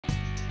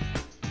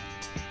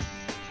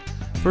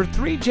For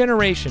 3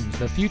 generations,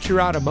 the Future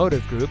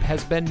Automotive Group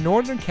has been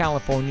Northern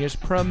California's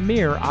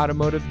premier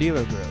automotive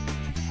dealer group.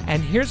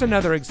 And here's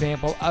another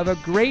example of a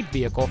great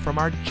vehicle from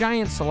our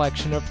giant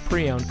selection of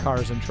pre-owned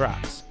cars and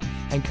trucks.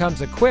 And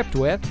comes equipped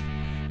with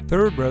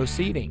third row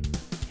seating,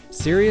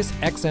 Sirius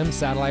XM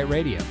satellite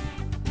radio,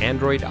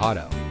 Android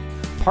Auto,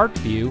 Park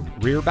View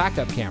rear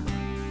backup camera,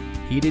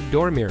 heated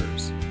door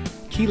mirrors,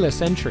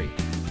 keyless entry,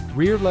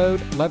 rear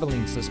load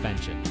leveling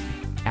suspension,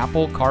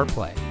 Apple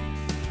CarPlay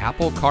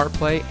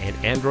and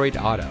Android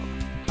Auto,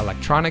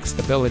 electronic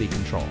stability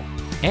control,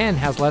 and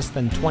has less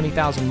than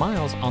 20,000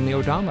 miles on the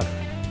odometer.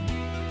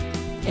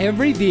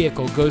 Every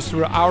vehicle goes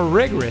through our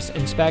rigorous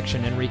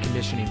inspection and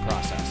reconditioning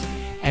process.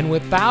 And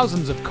with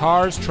thousands of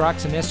cars,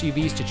 trucks, and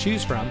SUVs to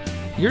choose from,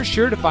 you're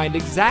sure to find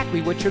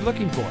exactly what you're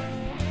looking for.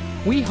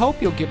 We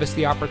hope you'll give us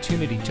the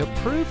opportunity to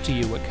prove to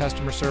you what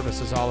customer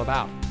service is all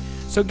about.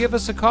 So give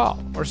us a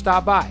call or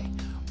stop by.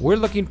 We're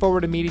looking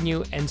forward to meeting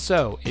you, and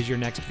so is your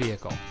next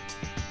vehicle.